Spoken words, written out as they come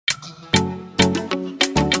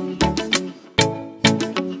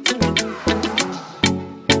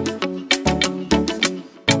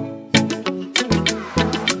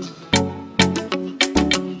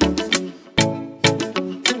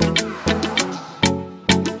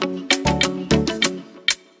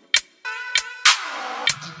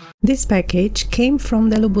This package came from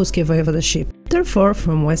the Lubuskie voivodeship, therefore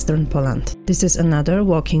from western Poland. This is another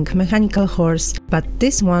walking mechanical horse, but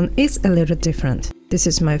this one is a little different. This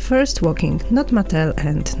is my first walking not Mattel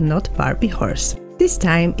and not Barbie horse. This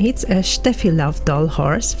time it's a Steffi Love doll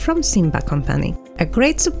horse from Simba company. A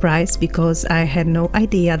great surprise because I had no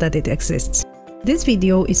idea that it exists. This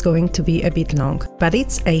video is going to be a bit long, but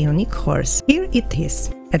it's a unique horse. Here it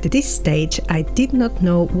is. At this stage I did not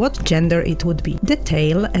know what gender it would be. The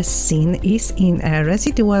tail, as seen, is in a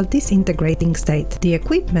residual disintegrating state. The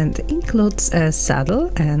equipment includes a saddle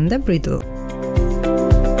and a bridle.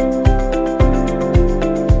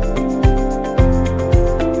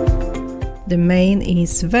 The mane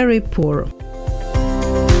is very poor.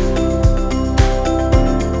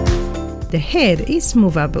 The head is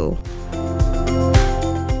movable.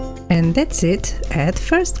 And that's it at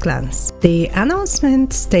first glance. The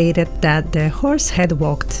announcement stated that the horse had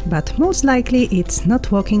walked, but most likely it's not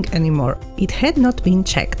walking anymore. It had not been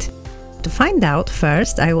checked. To find out,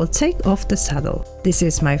 first I will take off the saddle. This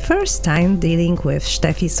is my first time dealing with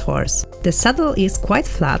Steffi's horse. The saddle is quite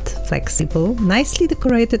flat, flexible, nicely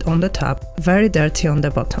decorated on the top, very dirty on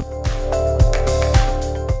the bottom.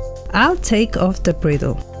 I'll take off the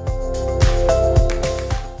bridle.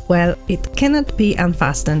 Well, it cannot be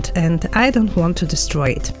unfastened and I don't want to destroy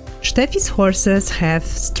it. Steffi's horses have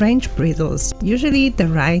strange bridles. Usually the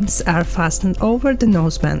reins are fastened over the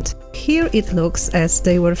noseband. Here it looks as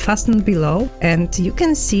they were fastened below, and you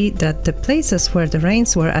can see that the places where the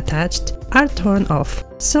reins were attached are torn off.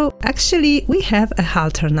 So actually we have a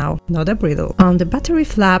halter now, not a bridle. On the battery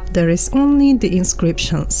flap there is only the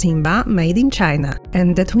inscription Simba made in China,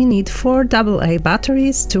 and that we need 4 AA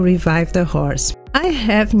batteries to revive the horse. I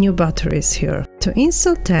have new batteries here. To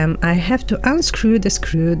insert them I have to unscrew the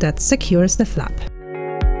screw that secures the flap.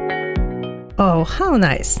 Oh, how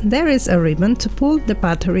nice! There is a ribbon to pull the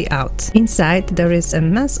battery out. Inside there is a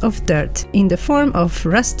mess of dirt in the form of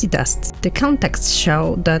rusty dust. The contacts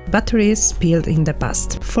show that batteries spilled in the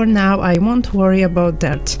past. For now I won't worry about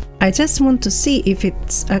dirt. I just want to see if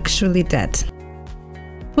it's actually dead.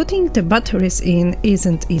 Putting the batteries in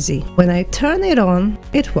isn't easy. When I turn it on,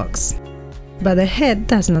 it works. But the head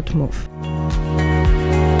does not move.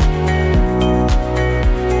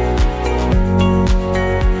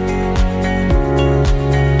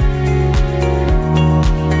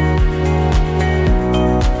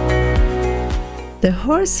 The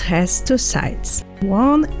horse has 2 sides.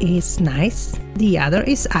 One is nice, the other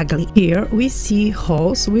is ugly. Here we see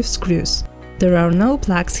holes with screws. There are no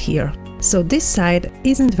plugs here, so this side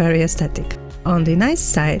isn't very aesthetic. On the nice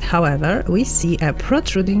side, however, we see a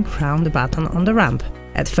protruding round button on the ramp.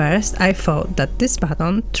 At first I thought that this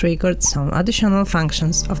button triggered some additional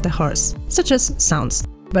functions of the horse, such as sounds,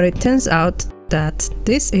 but it turns out that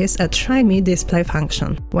this is a try me display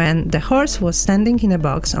function. When the horse was standing in a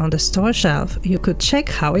box on the store shelf, you could check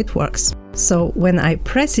how it works. So when I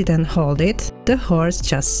press it and hold it, the horse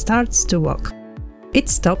just starts to walk. It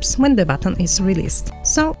stops when the button is released,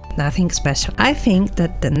 so nothing special. I think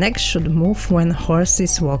that the neck should move when horse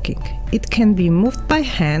is walking. It can be moved by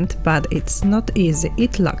hand, but it's not easy,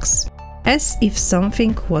 it locks. As if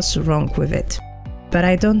something was wrong with it. But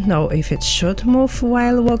I don't know if it should move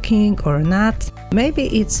while walking or not. Maybe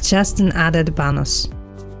it's just an added bonus.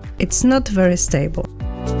 It's not very stable.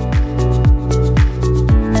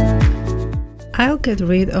 I'll get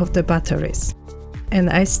rid of the batteries. And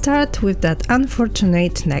I start with that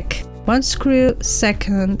unfortunate neck. 1 screw,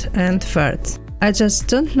 2nd and 3rd. I just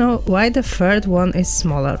don't know why the 3rd one is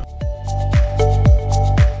smaller.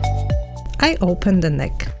 I open the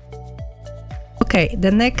neck. Okay,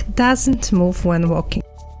 the neck doesn't move when walking.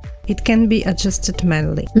 It can be adjusted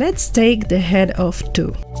manually. Let's take the head off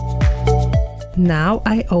too. Now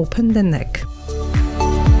I open the neck.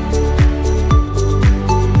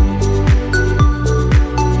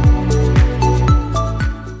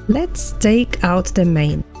 Let's take out the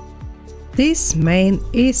mane. This mane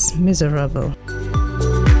is miserable.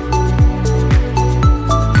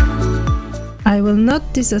 I will not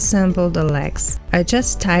disassemble the legs, I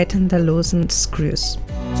just tighten the loosened screws.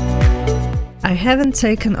 I haven't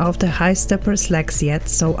taken off the high stepper's legs yet,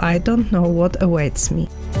 so I don't know what awaits me.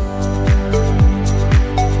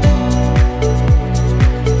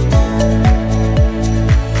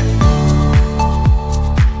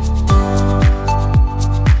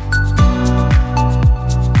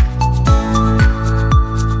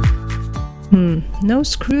 No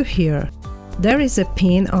screw here. There is a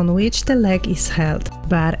pin on which the leg is held,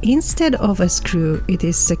 but instead of a screw it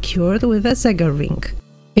is secured with a Zegger ring.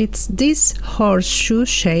 It's this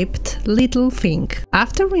horseshoe-shaped little thing.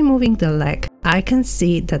 After removing the leg, I can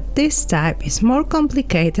see that this type is more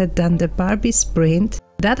complicated than the Barbie sprint,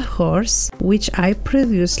 that horse which I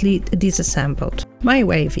previously disassembled. My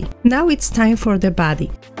wavy. Now it's time for the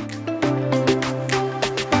body.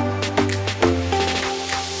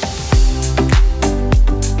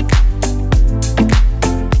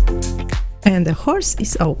 And the horse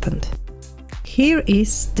is opened. Here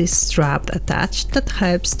is this strap attached that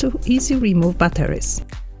helps to easily remove batteries.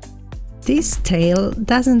 This tail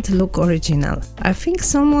doesn't look original. I think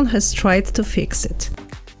someone has tried to fix it.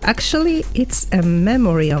 Actually, it's a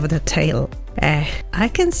memory of the tail. I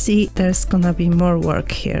can see there's gonna be more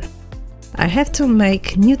work here. I have to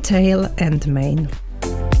make new tail and mane.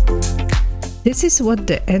 This is what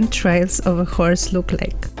the entrails of a horse look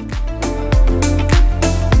like.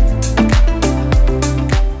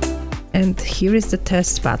 And here is the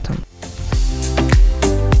test button.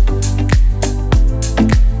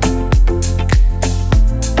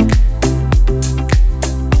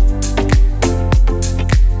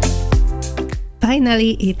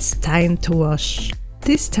 Finally, it's time to wash.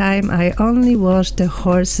 This time I only wash the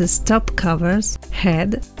horse's top covers,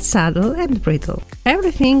 head, saddle and bridle.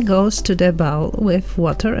 Everything goes to the bowl with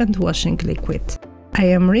water and washing liquid. I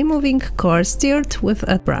am removing coarse dirt with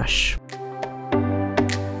a brush.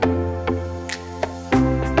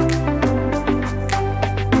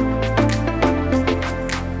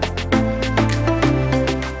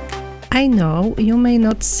 I know you may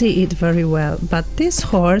not see it very well, but this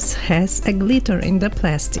horse has a glitter in the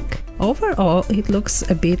plastic. Overall, it looks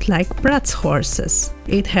a bit like Bratz horses.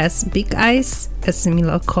 It has big eyes, a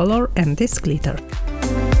similar color and this glitter.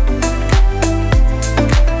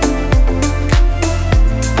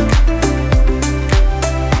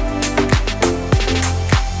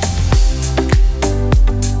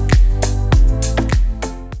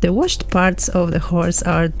 The washed parts of the horse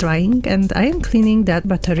are drying and I am cleaning that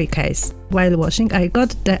battery case. While washing, I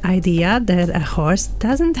got the idea that a horse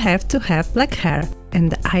doesn't have to have black hair.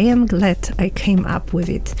 And I am glad I came up with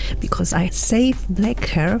it, because I save black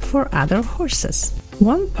hair for other horses.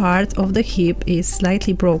 One part of the hip is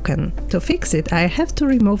slightly broken. To fix it, I have to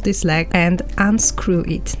remove this leg and unscrew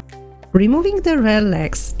it. Removing the rear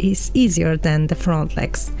legs is easier than the front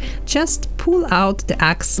legs. Just pull out the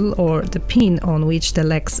axle or the pin on which the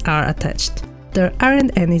legs are attached. There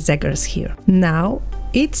aren't any zaggers here. Now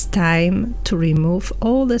it's time to remove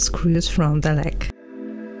all the screws from the leg.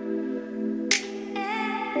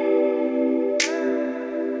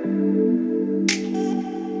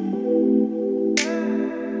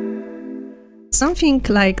 Something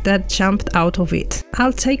like that jumped out of it.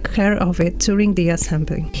 I'll take care of it during the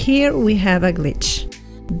assembly. Here we have a glitch.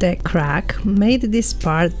 The crack made this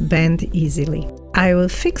part bend easily. I will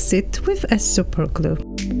fix it with a super glue.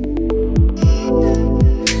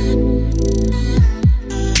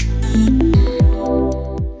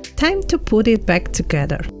 Time to put it back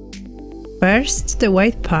together. First, the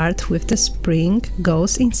white part with the spring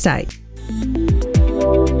goes inside.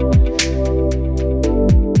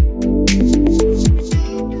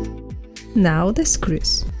 Now the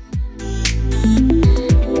screws.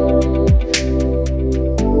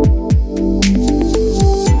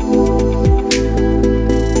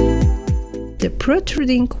 The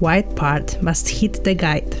protruding white part must hit the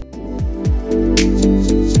guide.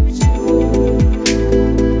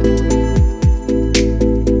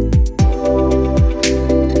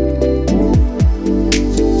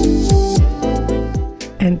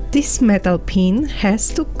 And this metal pin has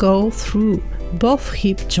to go through both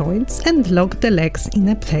hip joints and lock the legs in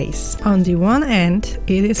a place. On the one end,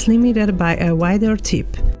 it is limited by a wider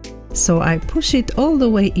tip, so I push it all the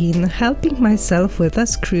way in, helping myself with a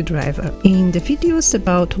screwdriver. In the videos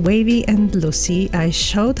about Wavy and Lucy, I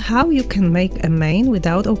showed how you can make a mane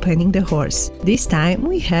without opening the horse. This time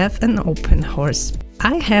we have an open horse.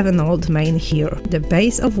 I have an old mane here, the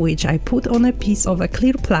base of which I put on a piece of a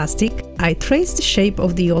clear plastic. I traced the shape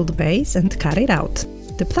of the old base and cut it out.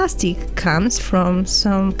 The plastic comes from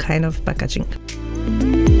some kind of packaging.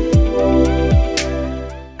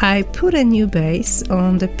 I put a new base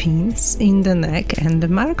on the pins in the neck and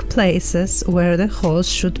mark places where the holes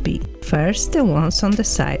should be. First, the ones on the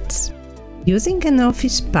sides. Using an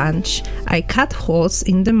office punch, I cut holes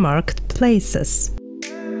in the marked places.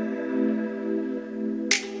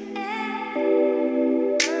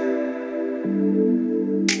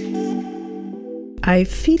 I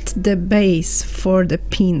fit the base for the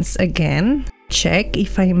pins again, check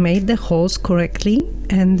if I made the holes correctly,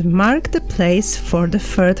 and mark the place for the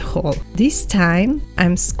third hole. This time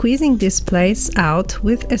I'm squeezing this place out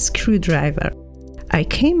with a screwdriver. I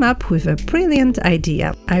came up with a brilliant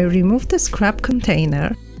idea. I removed the scrap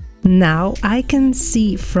container, Now I can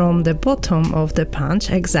see from the bottom of the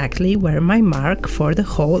punch exactly where my mark for the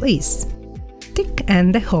hole is. Tick,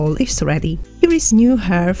 and the hole is ready. Here is new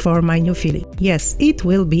hair for my new filly. Yes, it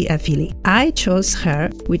will be a filly. I chose hair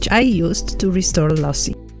which I used to restore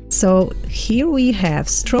lossy. So here we have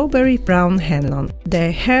strawberry brown henlon.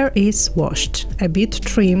 The hair is washed, a bit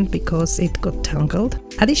trimmed because it got tangled.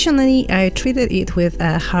 Additionally, I treated it with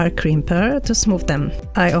a hair crimper to smooth them.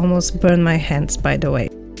 I almost burned my hands, by the way.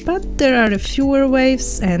 But there are fewer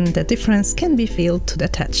waves and the difference can be felt to the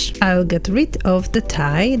touch. I'll get rid of the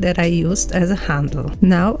tie that I used as a handle.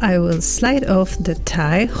 Now I will slide off the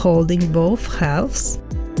tie holding both halves.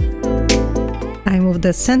 I move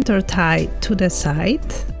the center tie to the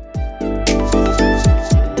side.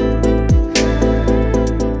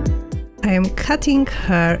 I am cutting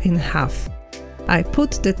her in half. I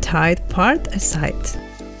put the tied part aside.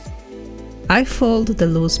 I fold the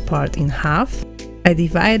loose part in half. I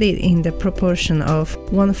divide it in the proportion of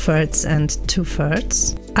 1/3 and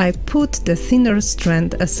 2/3. I put the thinner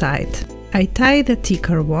strand aside. I tie the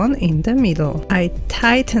thicker one in the middle. I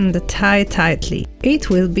tighten the tie tightly.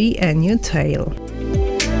 It will be a new tail.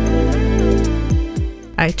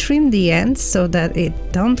 I trim the ends so that it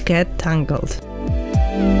don't get tangled.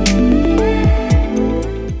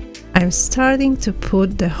 I'm starting to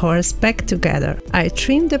put the horse back together. I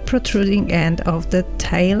trim the protruding end of the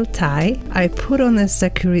tail tie. I put on a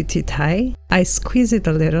security tie. I squeeze it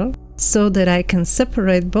a little so that I can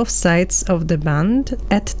separate both sides of the band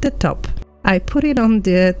at the top. I put it on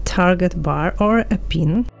the target bar or a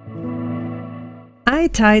pin. I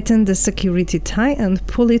tighten the security tie and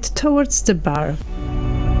pull it towards the bar.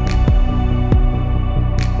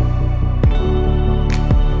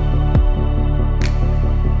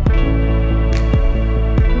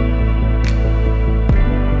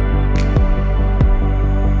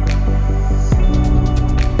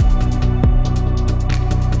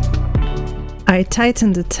 I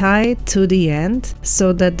tighten the tie to the end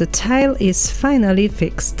so that the tail is finally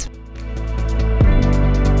fixed.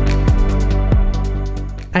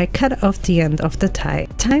 I cut off the end of the tie.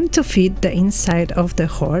 Time to fit the inside of the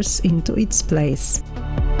horse into its place.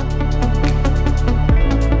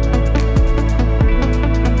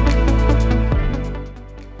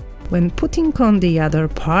 When putting on the other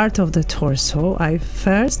part of the torso, I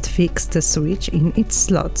first fix the switch in its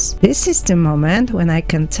slots. This is the moment when I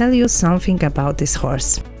can tell you something about this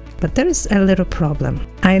horse. But there is a little problem.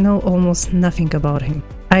 I know almost nothing about him.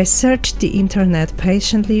 I searched the internet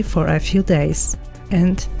patiently for a few days,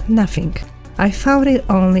 and nothing. I found it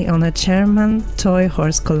only on a German toy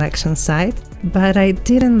horse collection site, but I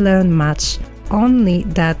didn't learn much. Only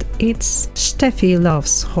that it's Steffi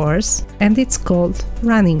Love's horse and it's called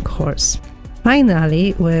running horse.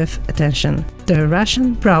 Finally, with attention, the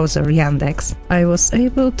Russian browser Yandex, I was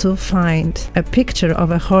able to find a picture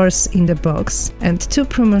of a horse in the box and 2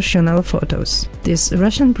 promotional photos. This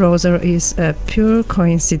Russian browser is a pure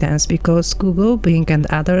coincidence because Google, Bing and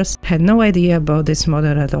others had no idea about this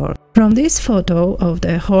model at all. From this photo of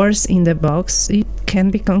the horse in the box, it can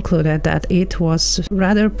be concluded that it was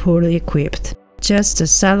rather poorly equipped. Just a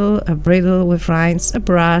saddle, a bridle with reins, a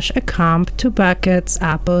brush, a comb, 2 buckets,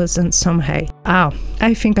 apples and some hay. Oh,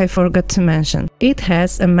 I think I forgot to mention, it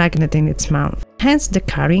has a magnet in its mouth, hence the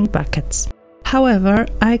carrying buckets. However,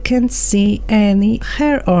 I can't see any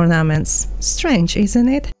hair ornaments. Strange, isn't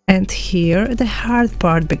it? And here the hard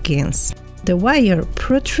part begins. The wire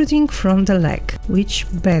protruding from the leg, which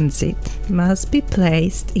bends it, must be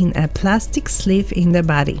placed in a plastic sleeve in the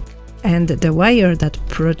body. And the wire that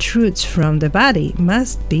protrudes from the body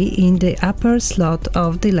must be in the upper slot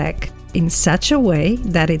of the leg, in such a way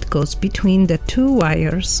that it goes between the 2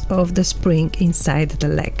 wires of the spring inside the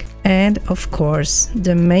leg. And of course,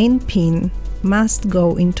 the main pin must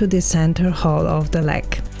go into the center hole of the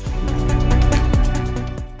leg.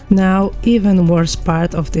 Now, even worse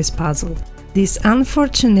part of this puzzle. This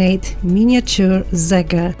unfortunate miniature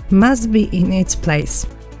Zegger must be in its place.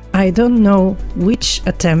 I don't know which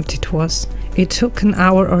attempt it was. It took an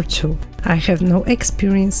hour or 2. I have no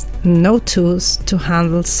experience, no tools to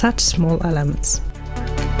handle such small elements.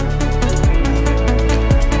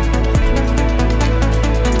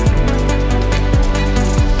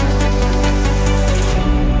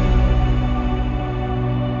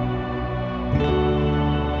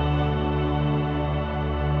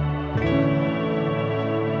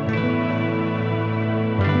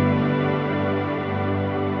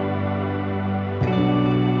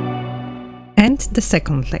 And the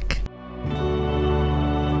second leg.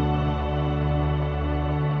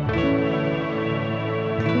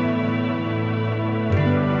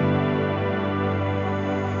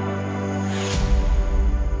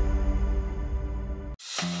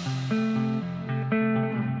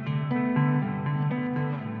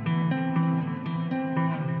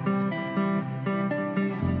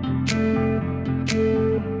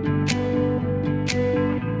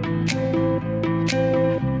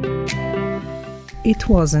 it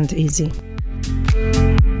wasn't easy.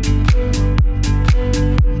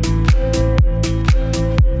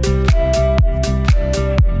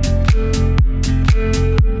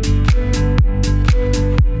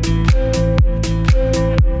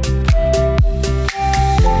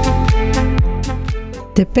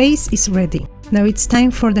 The base is ready. Now it's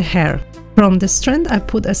time for the hair. From the strand I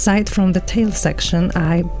put aside from the tail section,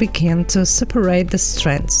 I began to separate the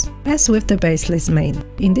strands, as with the baseless mane.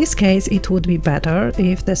 In this case, it would be better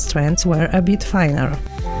if the strands were a bit finer.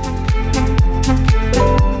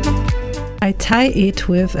 I tie it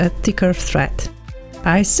with a thicker thread.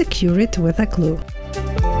 I secure it with a glue.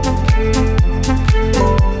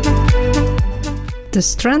 The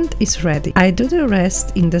strand is ready. I do the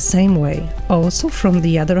rest in the same way, also from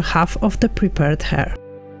the other half of the prepared hair.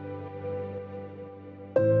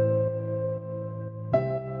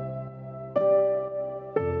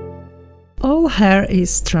 All hair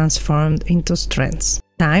is transformed into strands.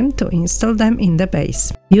 Time to install them in the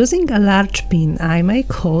base. Using a large pin, I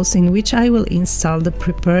make holes in which I will install the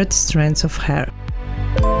prepared strands of hair.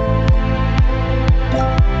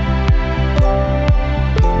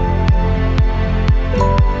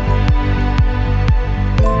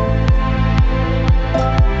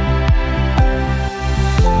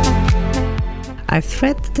 I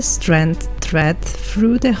thread the strand thread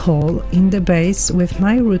through the hole in the base with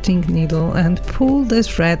my routing needle and pull the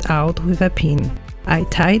thread out with a pin. I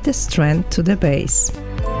tie the strand to the base.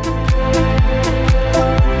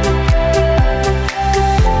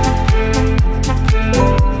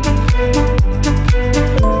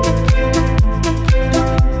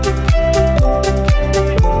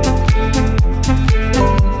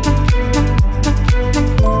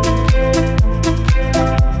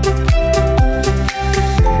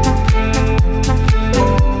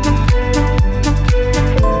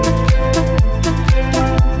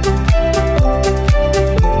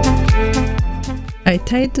 I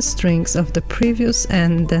tied the strings of the previous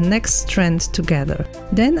and the next strand together.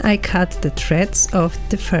 Then I cut the threads of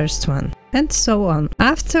the first one, and so on.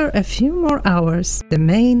 After a few more hours, the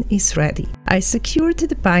mane is ready. I secured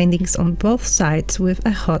the bindings on both sides with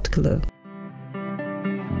a hot glue.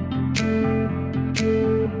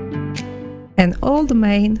 An old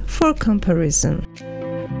mane for comparison.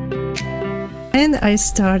 And I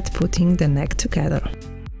start putting the neck together.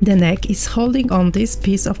 The neck is holding on this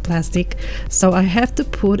piece of plastic, so I have to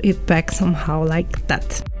put it back somehow like that.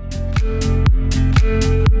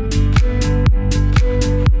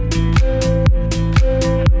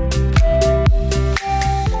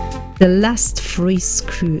 The last 3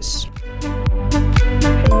 screws.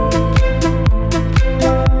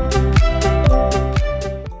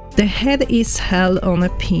 The head is held on a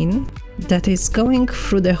pin that is going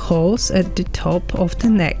through the holes at the top of the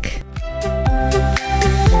neck.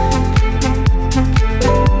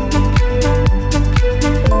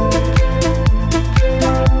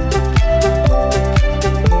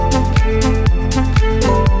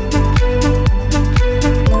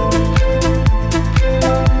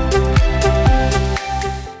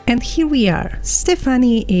 And here we are,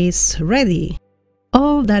 Stefani is ready!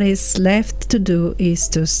 All that is left to do is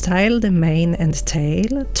to style the mane and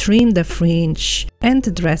tail, trim the fringe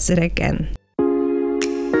and dress it again.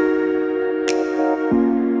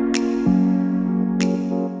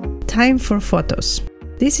 Time for photos.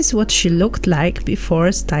 This is what she looked like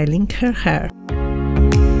before styling her hair.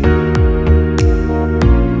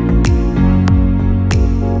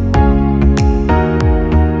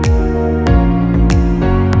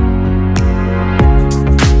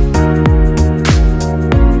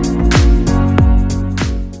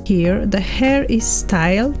 Here the hair is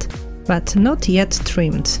styled, but not yet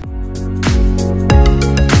trimmed.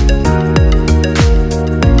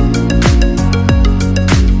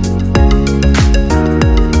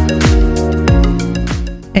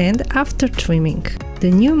 And after trimming,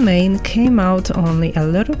 the new mane came out only a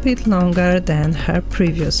little bit longer than her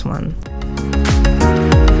previous one.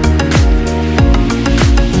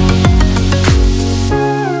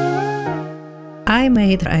 I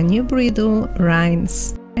made a new bridle,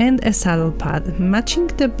 reins, and a saddle pad, matching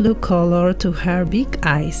the blue color to her big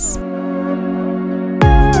eyes.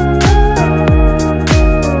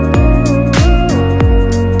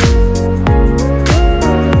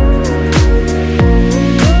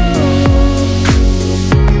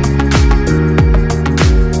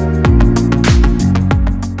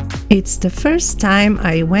 It's the first time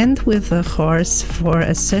I went with a horse for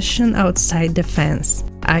a session outside the fence.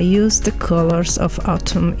 I used the colors of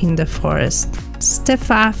autumn in the forest.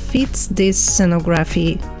 Steffa fits this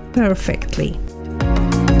scenography perfectly.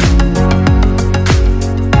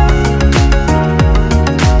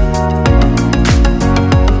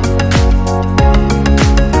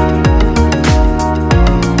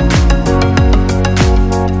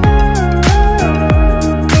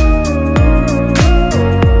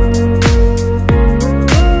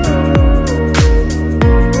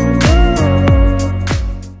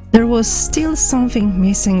 was still something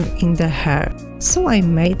missing in the hair, so I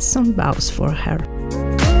made some bows for her.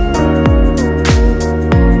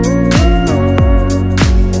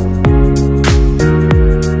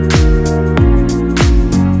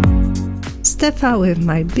 Steffi with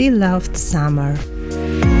my beloved summer.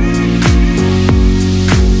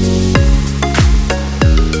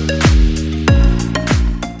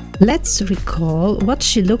 Let's recall what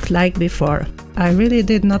she looked like before. I really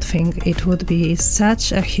did not think it would be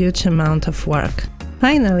such a huge amount of work.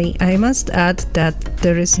 Finally, I must add that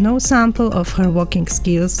there is no sample of her walking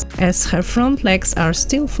skills, as her front legs are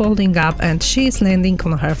still folding up and she is landing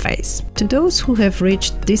on her face. To those who have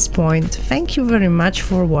reached this point, thank you very much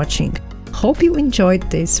for watching. Hope you enjoyed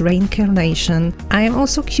this reincarnation. I am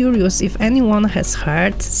also curious if anyone has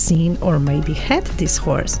heard, seen or maybe had this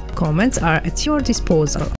horse. Comments are at your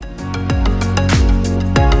disposal.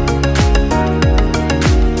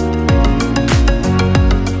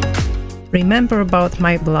 Remember about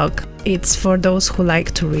my blog, it's for those who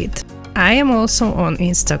like to read. I am also on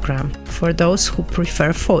Instagram, for those who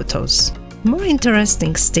prefer photos. More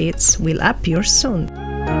interesting states will appear soon.